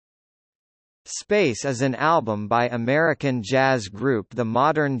Space is an album by American jazz group the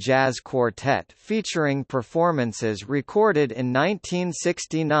Modern Jazz Quartet featuring performances recorded in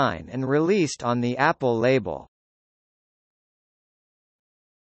 1969 and released on the Apple label.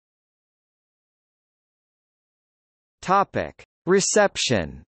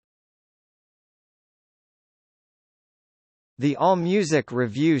 Reception. The AllMusic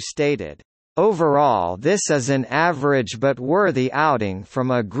review stated, "Overall, this is an average but worthy outing from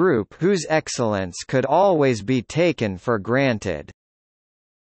a group whose excellence could always be taken for granted."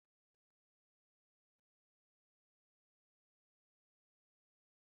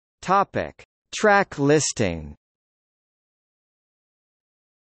 Topic: Track listing.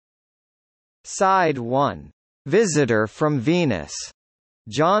 Side 1. Visitor from Venus.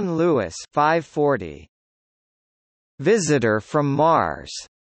 John Lewis 540. Visitor from Mars.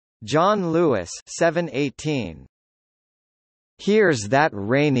 John Lewis 718. Here's That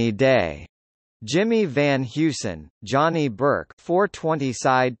Rainy Day. Jimmy Van Heusen, Johnny Burke 420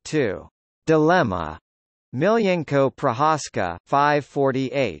 Side 2. Dilemma. Miljenko Prohaska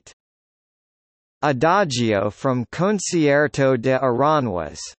 548. Adagio from Concierto de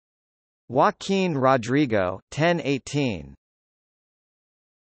Aranjuez. Joaquin Rodrigo 1018.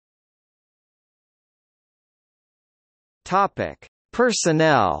 Topic: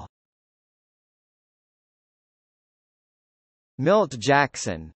 Personnel. Milt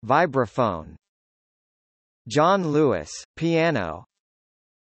Jackson, vibraphone. John Lewis, piano.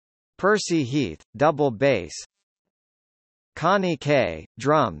 Percy Heath, double bass. Connie Kay,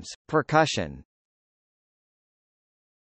 drums, percussion.